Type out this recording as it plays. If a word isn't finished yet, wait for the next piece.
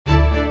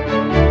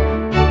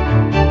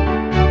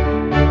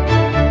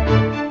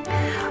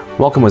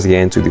Welcome once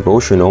again to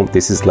Devotional.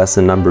 This is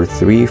lesson number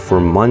 3 for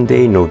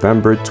Monday,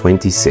 November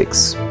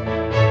 26.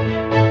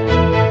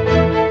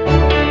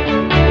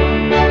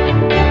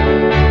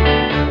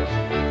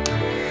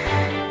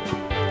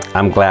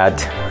 I'm glad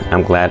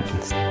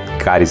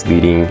God is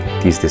leading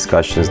these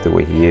discussions the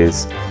way He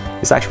is.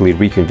 It's actually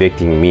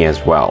reconvicting me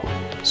as well.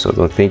 So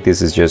don't think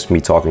this is just me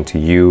talking to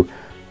you.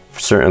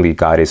 Certainly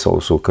God is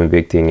also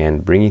convicting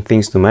and bringing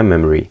things to my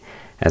memory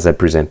as I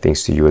present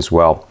things to you as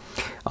well.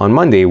 On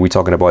Monday, we're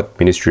talking about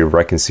ministry of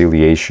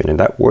reconciliation, and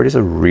that word is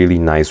a really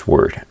nice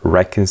word,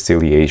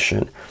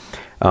 reconciliation.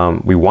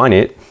 We want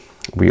it.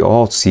 We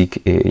all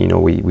seek,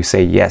 we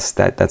say, yes,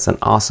 that's an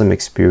awesome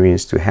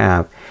experience to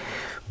have.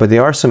 But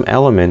there are some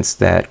elements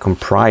that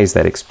comprise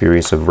that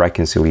experience of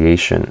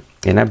reconciliation,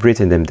 and I've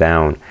written them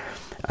down.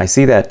 I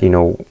see that,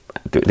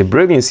 the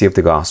brilliancy of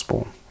the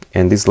gospel,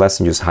 and this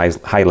lesson just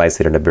highlights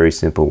it in a very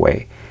simple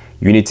way.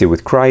 Unity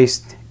with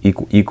Christ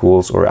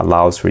equals or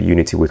allows for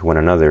unity with one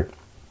another.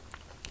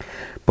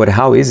 But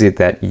how is it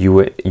that you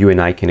and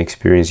I can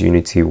experience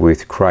unity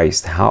with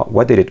Christ?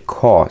 What did it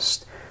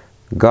cost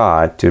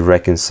God to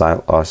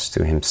reconcile us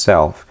to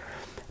Himself?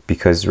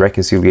 Because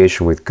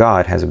reconciliation with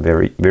God has a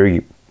very,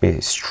 very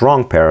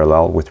strong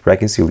parallel with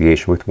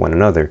reconciliation with one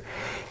another.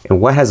 And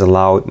what has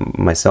allowed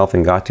myself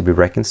and God to be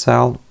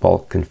reconciled? Well,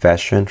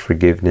 confession,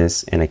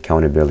 forgiveness, and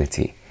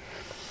accountability.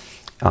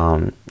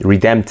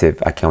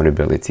 Redemptive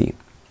accountability.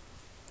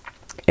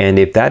 And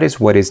if that is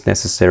what is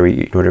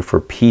necessary in order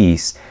for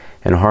peace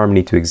and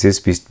harmony to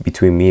exist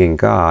between me and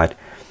God,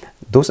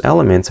 those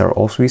elements are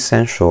also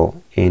essential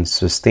in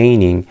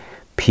sustaining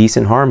peace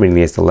and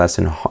harmony, as the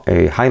lesson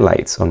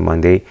highlights on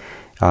Monday.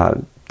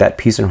 That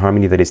peace and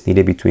harmony that is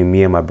needed between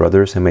me and my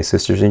brothers and my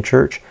sisters in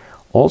church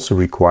also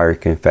require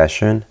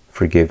confession,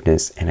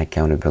 forgiveness, and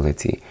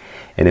accountability.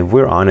 And if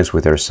we're honest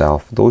with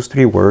ourselves, those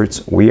three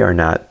words, we are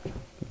not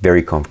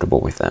very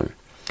comfortable with them.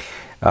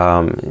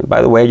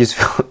 By the way,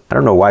 I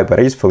don't know why, but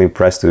I just feel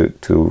impressed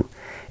to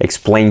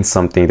explain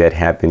something that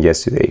happened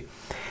yesterday.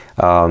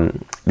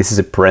 This is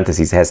a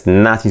parenthesis. It has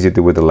nothing to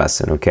do with the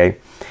lesson, okay?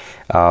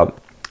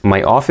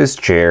 My office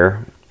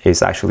chair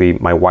is actually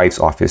my wife's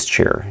office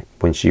chair.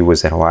 When she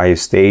was at Ohio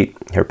State,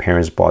 her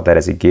parents bought that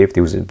as a gift.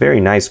 It was a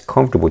very nice,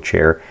 comfortable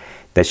chair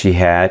that she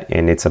had,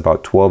 and it's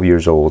about 12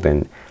 years old,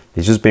 and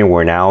it's just been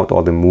worn out,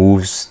 all the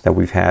moves that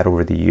we've had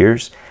over the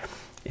years.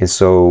 And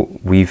so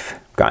we've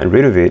gotten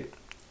rid of it,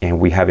 and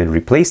we haven't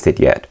replaced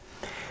it yet.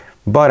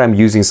 But I'm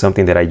using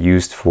something that I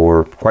used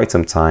for quite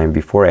some time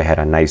before I had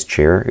a nice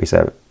chair. It's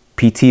a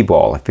PT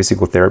ball, a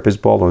physical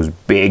therapist ball, those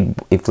big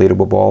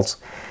inflatable balls.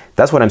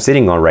 That's what I'm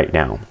sitting on right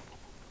now.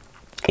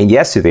 And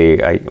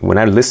yesterday, when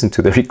I listened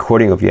to the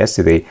recording of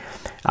yesterday,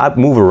 I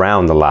move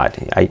around a lot.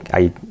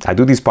 I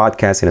do these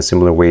podcasts in a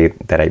similar way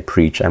that I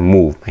preach. I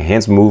move. My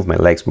hands move, my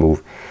legs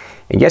move.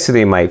 And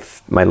yesterday,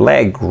 my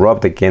leg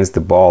rubbed against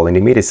the ball, and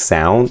it made a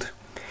sound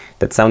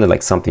that sounded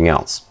like something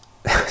else.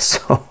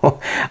 So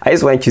I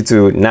just want you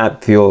to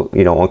not feel,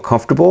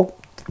 uncomfortable,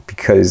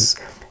 because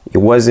it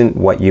wasn't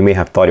what you may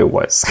have thought it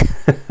was.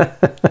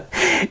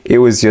 It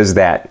was just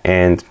that.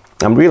 And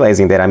I'm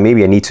realizing that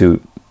maybe I need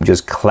to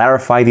just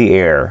clarify the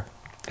air.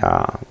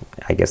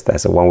 I guess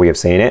that's one way of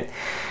saying it.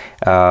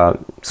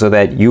 So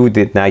that you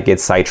did not get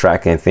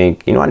sidetracked and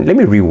think, let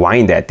me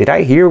rewind that. Did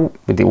I hear,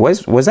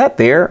 was that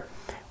there?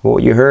 Well,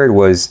 what you heard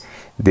was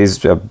this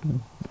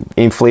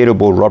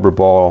inflatable rubber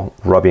ball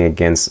rubbing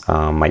against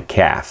my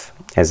calf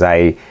as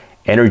I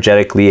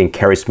energetically and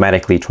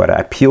charismatically try to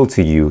appeal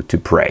to you to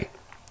pray.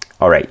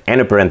 All right,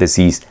 end of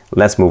parentheses,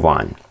 let's move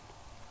on.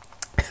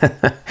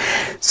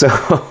 So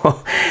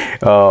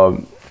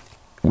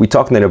we're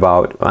talking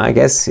about, I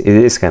guess it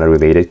is kind of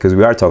related, because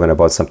we are talking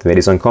about something that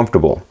is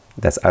uncomfortable,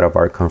 that's out of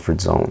our comfort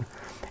zone.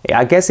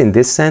 I guess in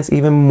this sense,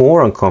 even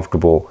more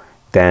uncomfortable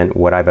than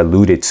what I've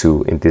alluded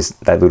to in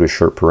that little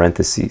short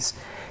parentheses.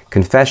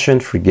 Confession,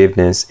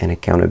 forgiveness, and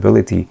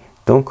accountability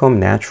don't come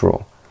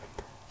natural.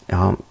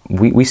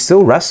 We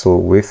still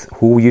wrestle with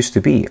who we used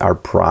to be, our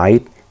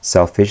pride,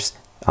 selfish,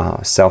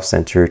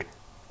 self-centered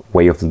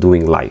way of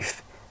doing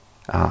life,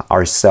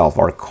 our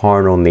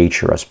carnal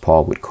nature, as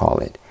Paul would call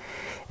it.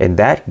 And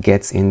that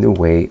gets in the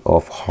way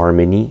of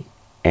harmony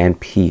and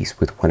peace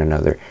with one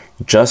another,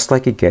 just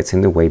like it gets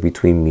in the way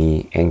between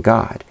me and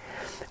God.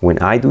 When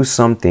I do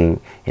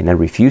something and I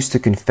refuse to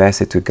confess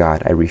it to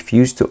God, I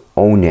refuse to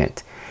own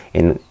it,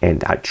 and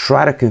I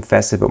try to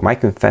confess it, but my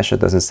confession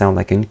doesn't sound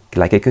like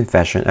a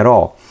confession at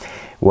all.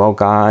 Well,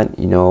 God,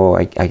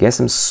 I guess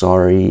I'm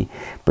sorry,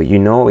 but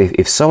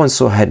if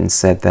so-and-so hadn't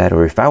said that,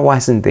 or if I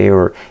wasn't there,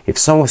 or if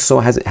so-and-so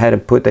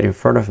hadn't put that in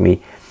front of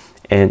me,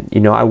 and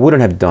I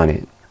wouldn't have done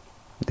it.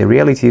 The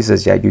reality is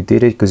that you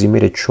did it because you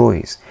made a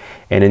choice.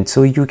 And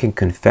until you can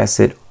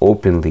confess it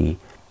openly,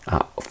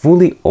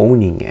 fully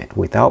owning it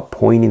without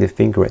pointing the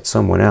finger at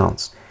someone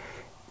else,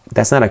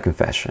 that's not a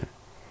confession.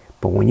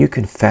 But when you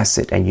confess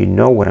it, and you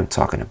know what I'm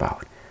talking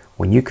about,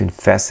 when you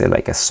confess it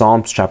like a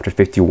Psalms chapter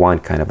 51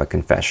 kind of a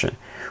confession,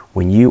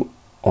 when you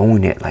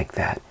own it like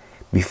that,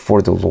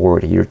 before the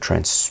Lord, and you're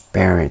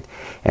transparent,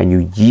 and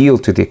you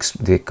yield to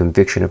the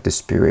conviction of the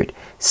Spirit.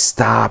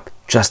 Stop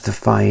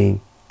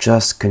justifying,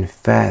 just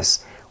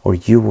confess, or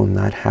you will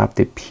not have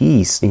the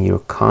peace in your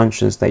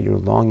conscience that you're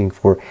longing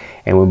for.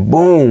 And when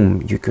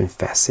boom, you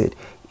confess it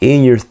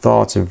in your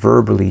thoughts and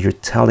verbally, you're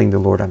telling the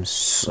Lord, I'm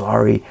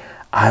sorry,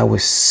 I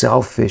was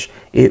selfish,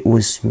 it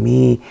was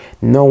me,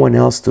 no one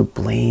else to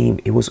blame,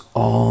 it was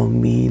all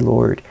me,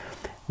 Lord.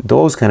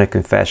 Those kind of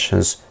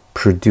confessions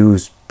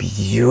produce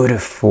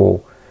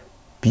beautiful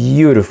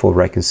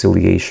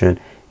reconciliation.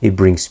 It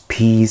brings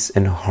peace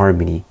and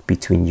harmony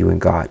between you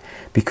and God,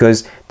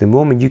 because the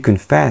moment you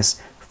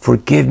confess,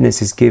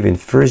 forgiveness is given.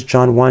 1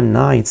 John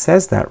 1:9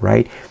 says that,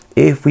 right?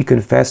 If we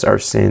confess our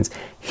sins,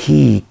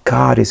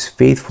 God is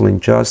faithful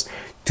and just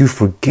to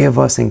forgive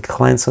us and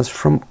cleanse us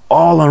from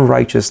all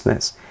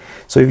unrighteousness.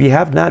 So if you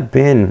have not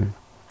been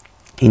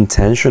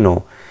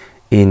intentional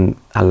in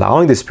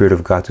allowing the Spirit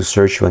of God to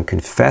search you and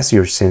confess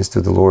your sins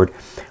to the Lord,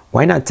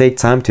 why not take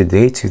time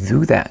today to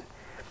do that?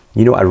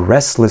 You know, a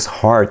restless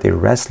heart, a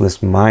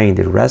restless mind,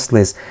 a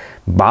restless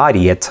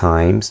body at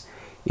times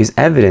is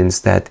evidence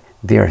that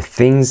there are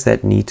things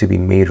that need to be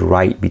made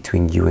right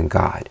between you and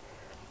God.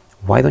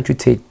 Why don't you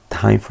take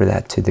time for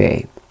that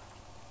today?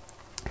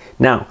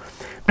 Now,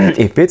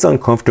 if it's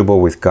uncomfortable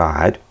with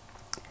God,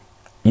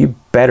 you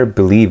better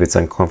believe it's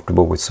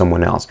uncomfortable with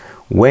someone else.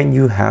 When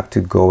you have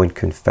to go and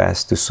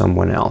confess to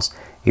someone else,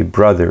 a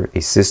brother,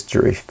 a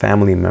sister, a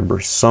family member,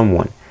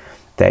 someone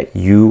that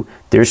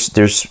there's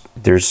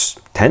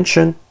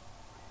tension,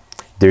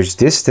 there's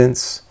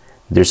distance,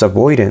 there's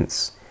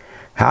avoidance.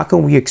 How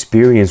can we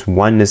experience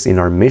oneness in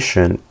our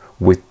mission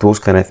with those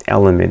kind of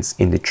elements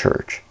in the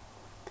church?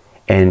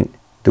 And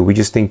do we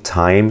just think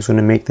time's going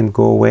to make them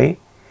go away?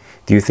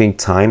 Do you think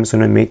time's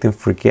going to make them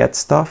forget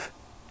stuff?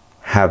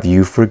 Have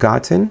you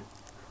forgotten?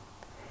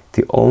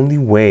 The only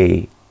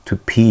way to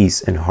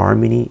peace and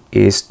harmony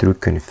is through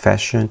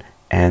confession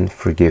and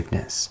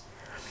forgiveness.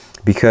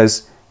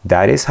 Because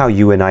that is how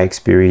you and I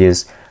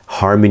experience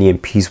harmony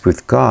and peace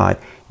with God.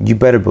 You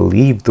better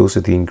believe those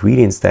are the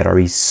ingredients that are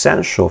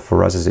essential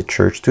for us as a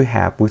church to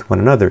have with one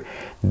another.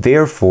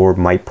 Therefore,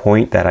 my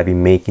point that I've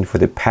been making for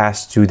the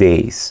past 2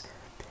 days,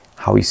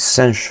 how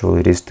essential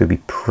it is to be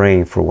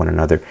praying for one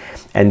another.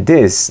 And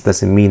this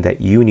doesn't mean that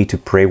you need to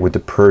pray with the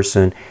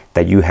person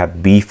that you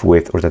have beef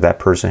with or that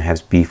person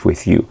has beef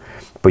with you.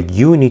 But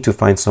you need to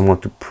find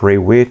someone to pray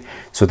with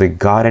so that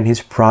God and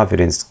His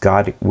providence,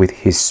 God with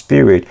His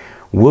Spirit,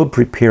 will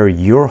prepare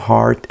your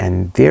heart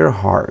and their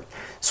heart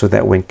so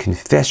that when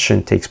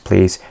confession takes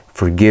place,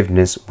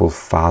 forgiveness will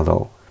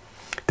follow.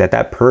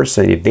 That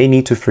person, if they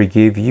need to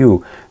forgive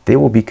you, they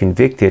will be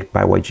convicted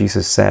by what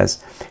Jesus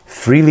says.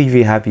 Freely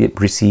you have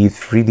received,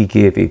 freely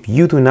give. If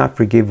you do not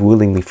forgive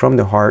willingly from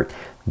the heart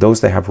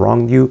those that have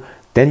wronged you,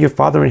 then your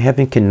Father in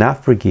heaven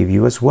cannot forgive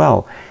you as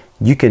well.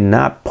 You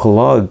cannot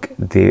plug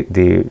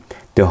the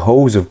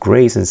hose of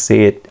grace and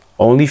say it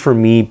only for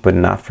me but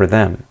not for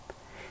them.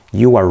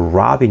 You are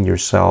robbing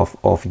yourself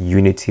of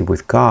unity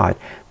with God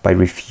by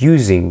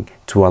refusing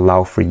to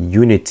allow for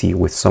unity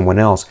with someone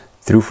else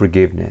through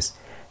forgiveness.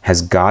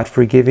 Has God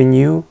forgiven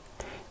you?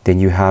 Then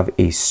you have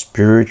a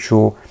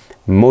spiritual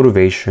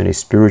motivation, a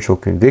spiritual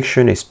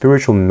conviction, a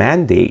spiritual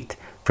mandate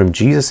from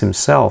Jesus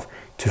Himself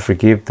to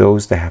forgive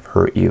those that have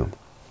hurt you.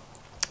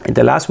 And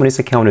the last one is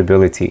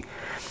accountability.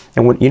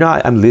 And when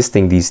I'm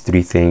listing these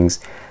 3 things,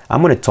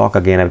 I'm going to talk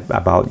again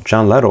about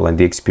John Little and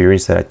the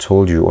experience that I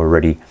told you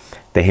already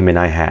that him and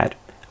I had.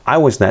 I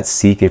was not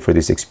seeking for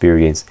this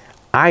experience.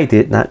 I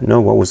did not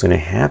know what was going to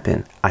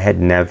happen. I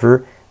had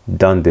never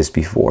done this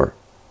before,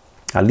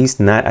 at least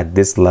not at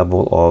this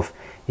level of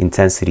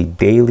intensity,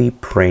 daily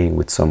praying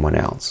with someone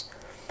else.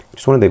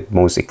 It's one of the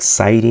most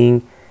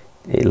exciting,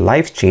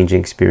 life-changing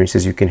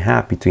experiences you can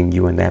have between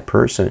you and that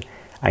person.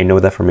 I know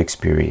that from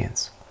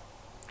experience.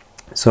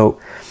 So,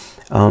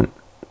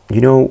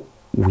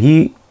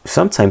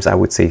 sometimes I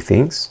would say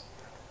things,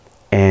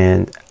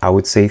 and I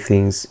would say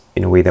things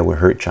in a way that would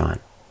hurt John.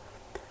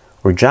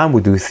 Or John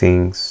would do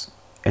things,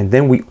 and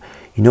then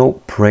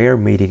prayer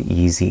made it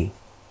easy.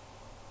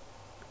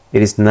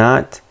 It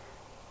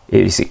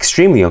is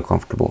extremely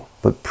uncomfortable,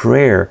 but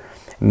prayer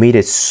made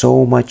it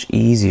so much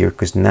easier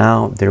because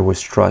now there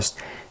was trust.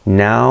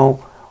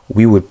 Now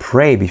we would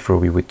pray before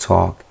we would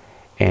talk,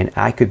 and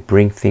I could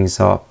bring things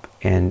up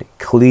and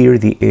clear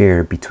the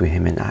air between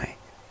him and I.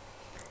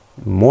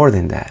 More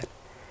than that,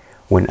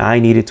 when I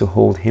needed to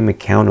hold him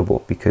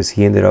accountable because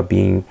he ended up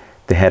being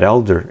the head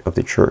elder of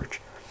the church,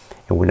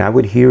 and when I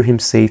would hear him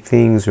say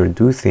things or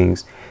do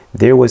things,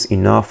 there was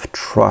enough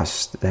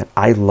trust that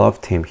I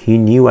loved him. He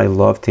knew I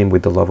loved him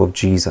with the love of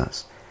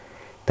Jesus.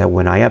 That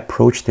when I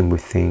approached him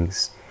with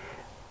things,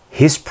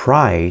 his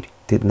pride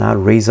did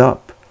not raise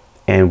up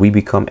and we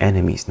become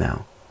enemies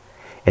now.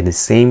 And the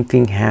same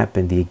thing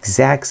happened, the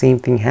exact same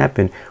thing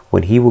happened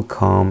when he would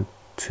come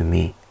to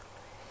me.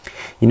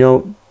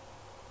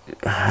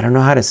 I don't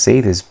know how to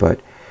say this, but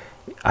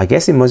I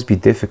guess it must be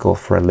difficult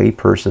for a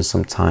layperson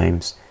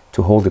sometimes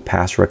to hold the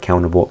pastor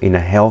accountable in a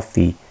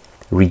healthy,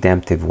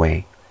 redemptive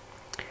way.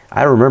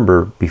 I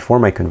remember before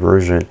my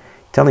conversion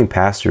telling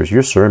pastors,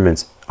 your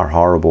sermons are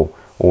horrible,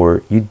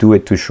 or you do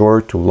it too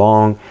short, too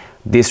long,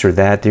 this or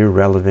that, they're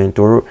irrelevant,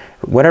 or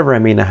whatever I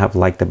may not have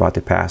liked about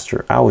the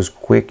pastor. I was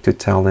quick to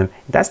tell them,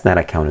 that's not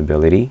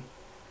accountability.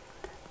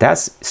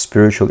 That's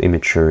spiritual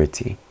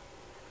immaturity.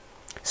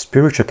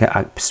 Spiritual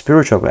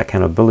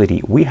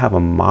accountability, we have a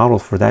model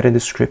for that in the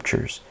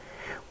scriptures.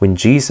 When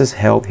Jesus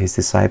held his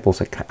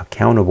disciples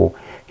accountable,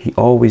 he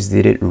always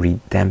did it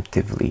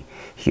redemptively.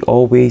 He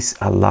always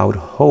allowed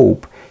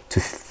hope to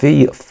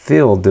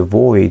fill the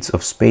voids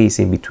of space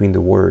in between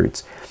the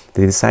words.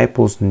 The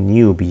disciples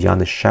knew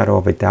beyond a shadow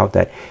of a doubt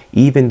that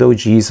even though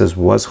Jesus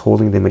was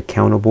holding them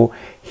accountable,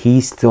 he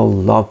still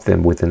loved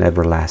them with an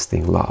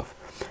everlasting love.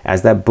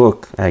 As that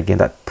book, again,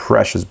 that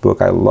precious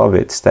book, I love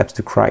it, Steps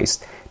to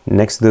Christ,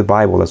 next to the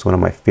Bible, that's one of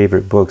my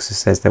favorite books. It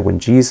says that when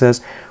Jesus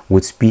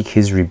would speak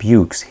his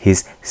rebukes,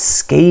 his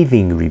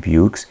scathing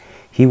rebukes,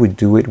 he would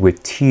do it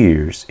with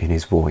tears in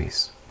his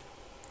voice.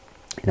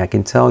 And I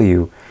can tell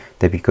you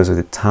that because of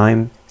the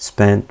time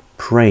spent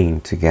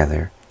praying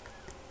together,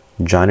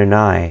 John and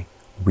I,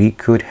 we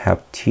could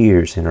have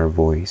tears in our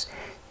voice,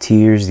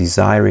 tears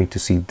desiring to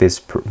see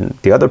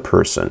the other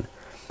person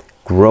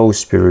grow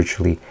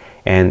spiritually,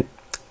 and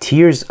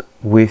tears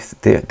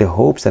with the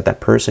hopes that that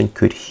person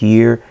could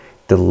hear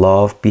the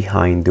love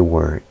behind the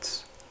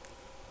words.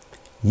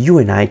 You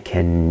and I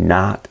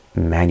cannot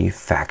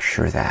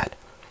manufacture that.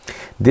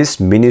 This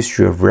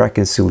ministry of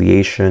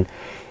reconciliation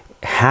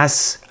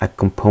has a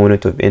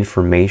component of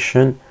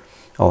information,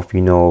 of,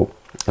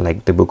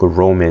 like the book of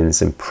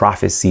Romans and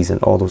prophecies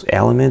and all those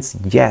elements.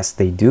 Yes,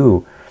 they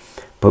do.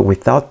 But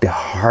without the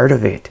heart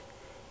of it,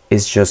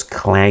 it's just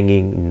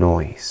clanging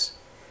noise.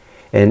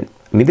 And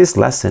I mean, this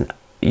lesson,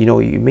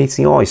 you may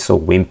think, oh, it's so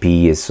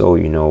wimpy, it's so,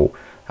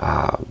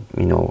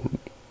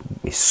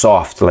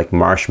 soft like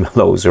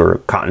marshmallows or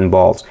cotton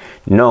balls.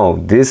 No,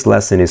 this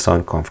lesson is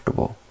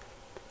uncomfortable.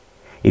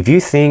 If you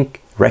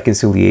think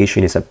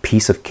reconciliation is a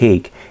piece of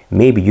cake,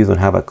 maybe you don't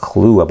have a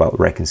clue about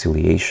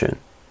reconciliation.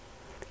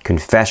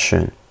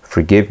 Confession,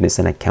 forgiveness,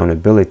 and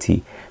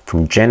accountability.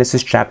 From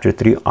Genesis chapter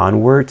 3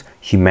 onward,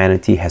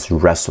 humanity has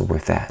wrestled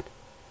with that.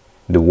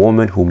 The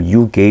woman whom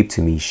you gave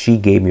to me, she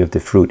gave me of the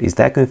fruit. Is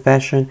that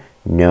confession?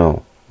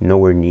 No,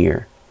 nowhere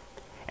near.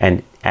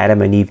 And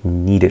Adam and Eve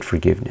needed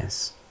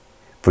forgiveness.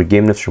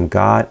 Forgiveness from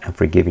God and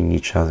forgiving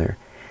each other.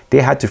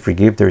 They had to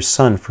forgive their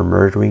son for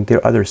murdering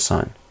their other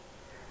son.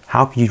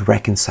 How can you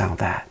reconcile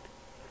that?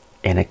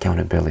 And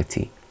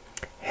accountability.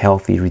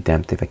 Healthy,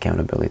 redemptive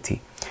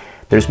accountability.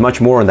 There's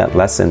much more on that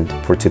lesson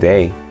for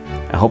today.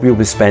 I hope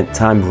you'll spend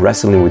time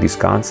wrestling with these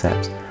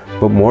concepts.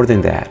 But more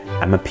than that,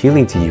 I'm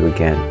appealing to you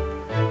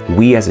again.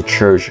 We as a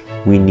church,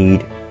 we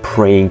need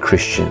praying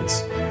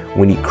Christians.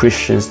 We need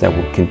Christians that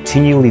will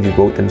continually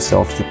devote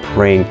themselves to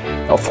praying,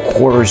 of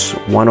course,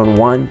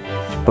 one-on-one,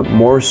 but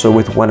more so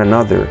with one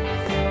another.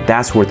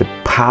 That's where the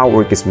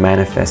power gets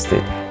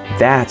manifested.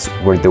 That's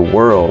where the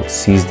world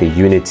sees the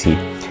unity,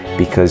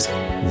 because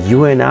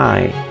you and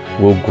I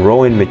will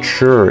grow and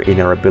mature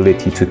in our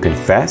ability to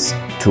confess,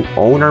 to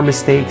own our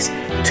mistakes,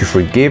 to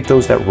forgive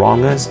those that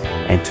wrong us,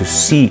 and to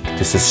seek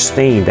to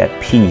sustain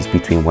that peace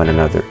between one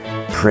another.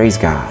 Praise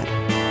God.